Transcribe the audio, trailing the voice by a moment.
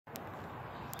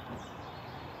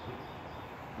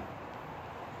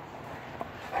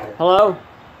Hello?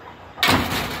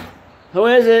 Who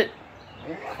is it?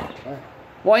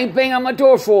 Why are you banging on my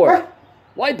door for?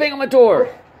 Why are you banging on my door?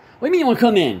 What do you mean you want to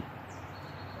come in?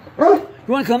 You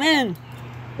want to come in?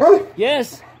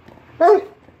 Yes?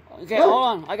 Okay, hold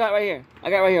on. I got it right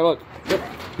here. Look.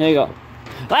 Here you go.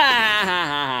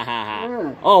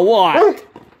 Oh, what?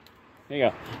 Here you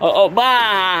go. Oh,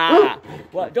 bah!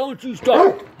 What? Don't you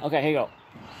stop. Okay, here you go.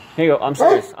 Here you go. I'm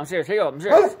serious. Here you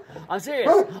go.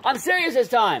 I'm serious this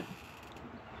time.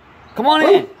 Come on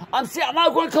in. I'm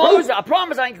not going to close it. I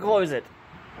promise I can close it.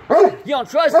 You don't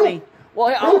trust me? Well,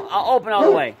 here, I'll open all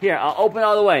the way. Here, I'll open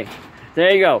all the way.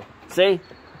 There you go. See?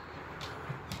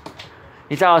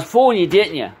 You thought I was fooling you,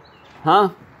 didn't you? Huh?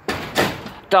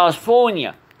 Thought I was fooling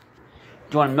you. Do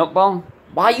you want a milk bone?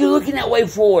 Why are you looking that way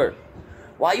for?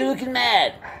 Why are you looking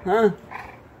mad? Huh?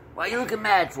 Why are you looking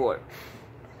mad for?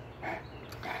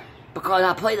 Because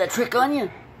I played that trick on you?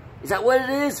 Is that what it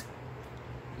is?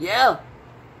 Yeah.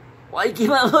 Why you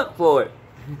keeping that look for it?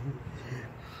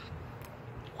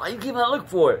 Why you keeping that look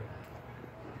for it?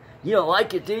 You don't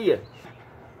like it, do you?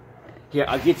 Here,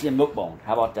 I'll get you a milk bone.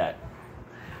 How about that?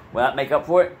 Will that make up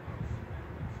for it?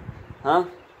 Huh?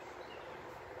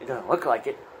 It doesn't look like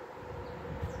it.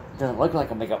 It doesn't look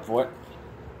like I'll make up for it.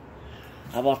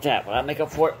 How about that? Will that make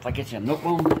up for it if I get you a milk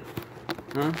bone?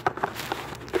 Huh?